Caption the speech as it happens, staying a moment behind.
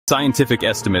Scientific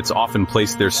estimates often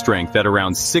place their strength at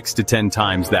around 6 to 10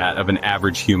 times that of an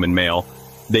average human male.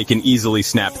 They can easily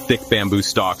snap thick bamboo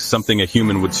stalks, something a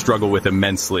human would struggle with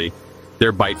immensely.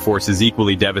 Their bite force is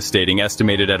equally devastating,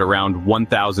 estimated at around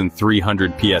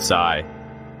 1,300 psi.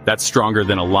 That's stronger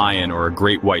than a lion or a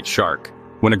great white shark.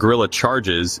 When a gorilla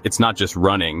charges, it's not just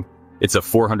running. It's a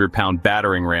 400-pound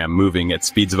battering ram moving at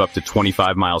speeds of up to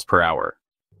 25 miles per hour.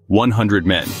 100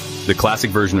 men. The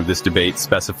classic version of this debate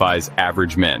specifies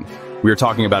average men. We are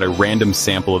talking about a random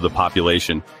sample of the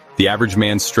population. The average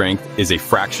man's strength is a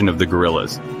fraction of the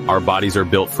gorilla's. Our bodies are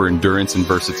built for endurance and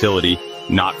versatility,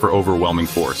 not for overwhelming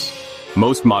force.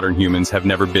 Most modern humans have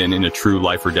never been in a true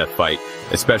life-or-death fight,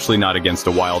 especially not against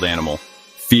a wild animal.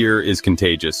 Fear is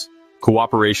contagious.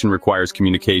 Cooperation requires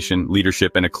communication,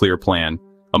 leadership, and a clear plan.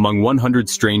 Among 100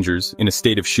 strangers, in a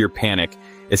state of sheer panic,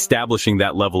 establishing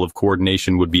that level of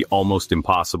coordination would be almost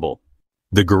impossible.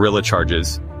 The gorilla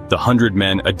charges. The 100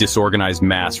 men, a disorganized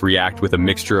mass, react with a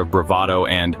mixture of bravado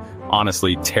and,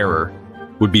 honestly, terror.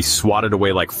 Would be swatted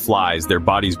away like flies, their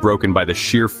bodies broken by the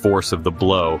sheer force of the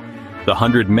blow. The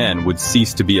 100 men would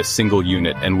cease to be a single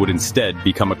unit and would instead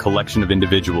become a collection of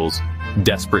individuals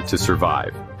desperate to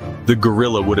survive. The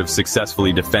gorilla would have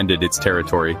successfully defended its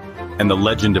territory, and the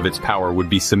legend of its power would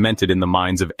be cemented in the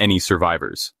minds of any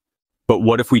survivors. But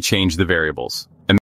what if we change the variables?